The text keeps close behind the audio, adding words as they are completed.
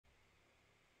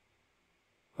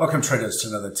Welcome traders to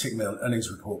another Tickmill earnings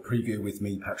report preview with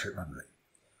me, Patrick Munley.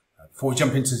 Before we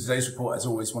jump into today's report, as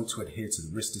always, want to adhere to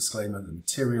the risk disclaimer. The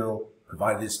material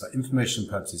provided is for information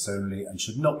purposes only and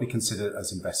should not be considered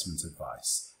as investment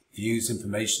advice. Views,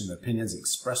 information and opinions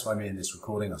expressed by me in this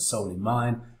recording are solely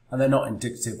mine, and they're not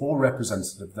indicative or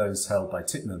representative of those held by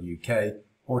Tickmill UK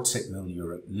or Tickmill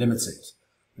Europe Limited.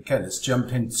 Okay, let's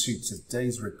jump into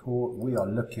today's report. We are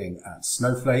looking at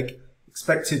Snowflake,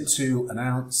 expected to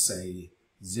announce a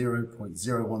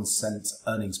 0.01 cent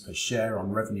earnings per share on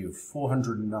revenue of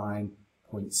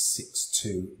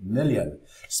 $409.62 million.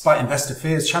 Despite investor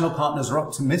fears, channel partners are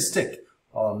optimistic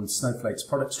on Snowflake's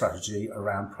product strategy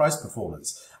around price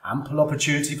performance. Ample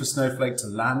opportunity for Snowflake to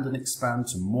land and expand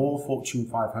to more Fortune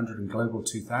 500 and Global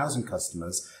 2000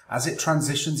 customers as it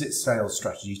transitions its sales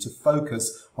strategy to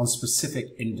focus on specific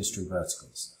industry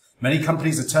verticals. Many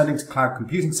companies are turning to cloud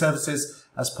computing services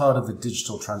as part of the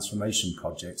digital transformation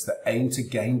projects that aim to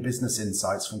gain business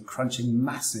insights from crunching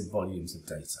massive volumes of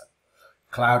data.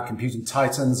 Cloud computing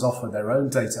titans offer their own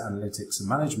data analytics and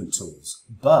management tools,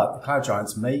 but the cloud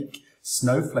giants make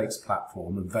Snowflake's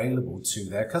platform available to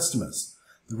their customers.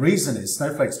 The reason is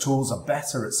Snowflake's tools are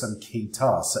better at some key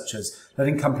tasks, such as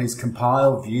letting companies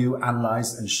compile, view,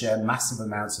 analyze, and share massive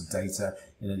amounts of data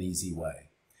in an easy way.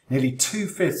 Nearly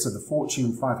 2/5 of the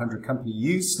Fortune 500 companies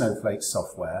use Snowflake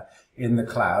software in the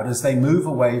cloud as they move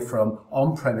away from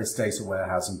on-premise data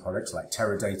warehousing products like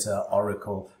Teradata,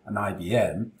 Oracle, and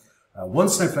IBM. One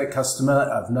Snowflake customer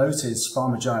of note is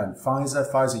pharma giant Pfizer.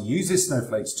 Pfizer uses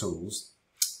Snowflake's tools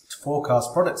to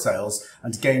forecast product sales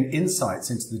and to gain insights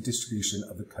into the distribution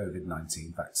of the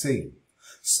COVID-19 vaccine.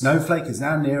 Snowflake is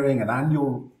now nearing an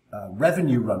annual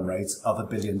revenue run rate of $1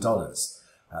 billion.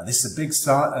 This is a big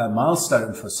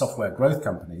milestone for software growth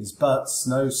companies, but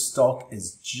Snow stock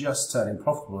is just turning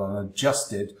profitable on an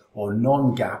adjusted or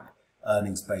non-GAAP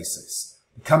earnings basis.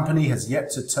 The company has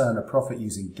yet to turn a profit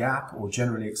using GAAP or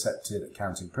generally accepted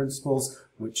accounting principles,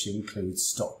 which includes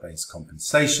stock-based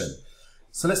compensation.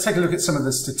 So let's take a look at some of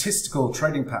the statistical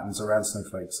trading patterns around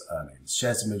Snowflake's earnings.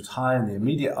 Shares have moved higher in the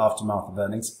immediate aftermath of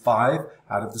earnings, 5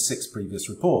 out of the 6 previous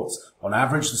reports. On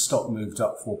average, the stock moved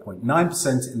up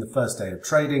 4.9% in the first day of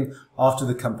trading after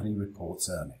the company reports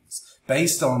earnings.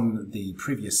 Based on the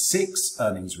previous 6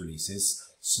 earnings releases,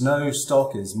 Snow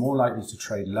stock is more likely to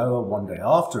trade lower one day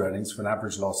after earnings for an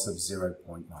average loss of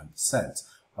 0.9%.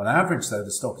 On average, though, the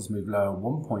stock has moved lower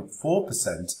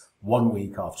 1.4% 1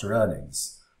 week after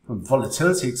earnings. From a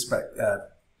volatility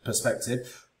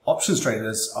perspective, options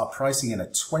traders are pricing in a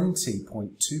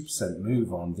 20.2%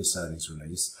 move on this earnings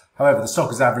release. However, the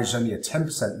stock has averaged only a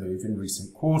 10% move in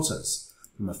recent quarters.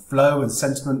 From a flow and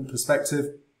sentiment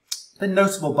perspective, the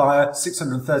notable buyer,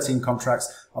 613 contracts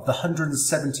of the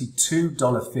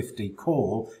 $172.50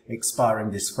 call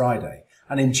expiring this Friday.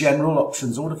 And in general,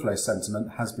 options order flow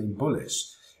sentiment has been bullish.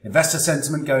 Investor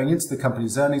sentiment going into the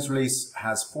company's earnings release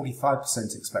has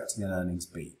 45% expecting an earnings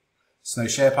beat. Snow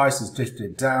share price has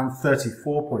drifted down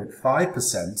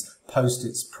 34.5% post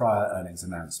its prior earnings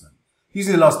announcement.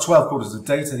 Using the last 12 quarters of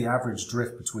data, the average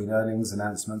drift between earnings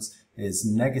announcements is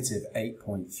negative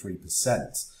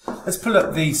 8.3%. Let's pull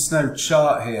up the Snow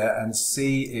chart here and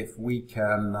see if we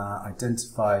can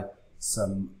identify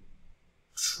some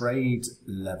trade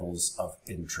levels of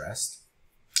interest.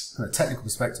 From a technical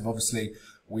perspective, obviously,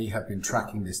 we have been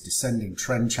tracking this descending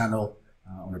trend channel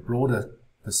on a broader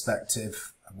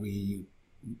perspective. We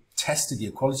tested the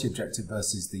equality objective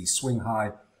versus the swing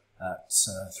high at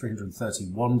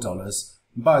 $331.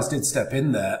 Buyers did step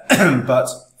in there, but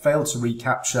failed to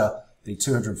recapture the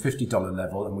 $250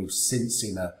 level, and we've since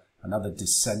seen another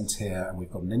descent here, and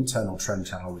we've got an internal trend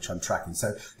channel which I'm tracking.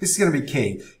 So this is going to be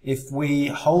key. If we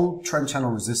hold trend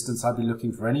channel resistance, I'd be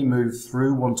looking for any move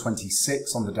through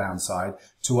 126 on the downside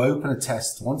to open a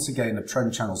test once again of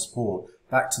trend channel support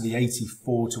back to the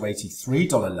 $84 to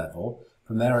 $83 level.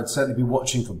 From there, I'd certainly be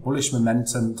watching for bullish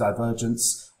momentum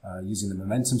divergence using the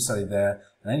momentum study there,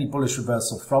 and any bullish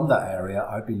reversal from that area,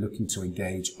 I'd be looking to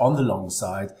engage on the long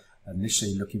side,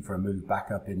 initially looking for a move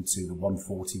back up into the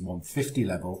 140, 150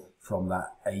 level from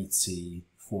that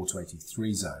 84 to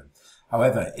 83 zone.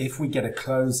 However, if we get a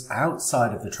close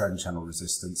outside of the trend channel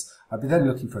resistance, I'd be then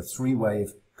looking for a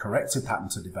 3-wave corrective pattern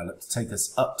to develop to take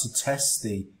us up to test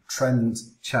the trend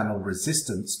channel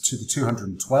resistance to the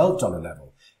 $212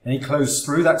 level. Any close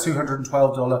through that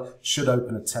 $212 should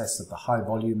open a test of the high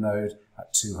volume node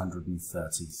at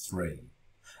 233.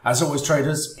 As always,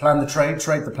 traders, plan the trade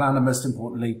the plan, and most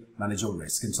importantly, manage your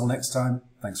risk. Until next time,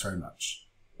 thanks very much.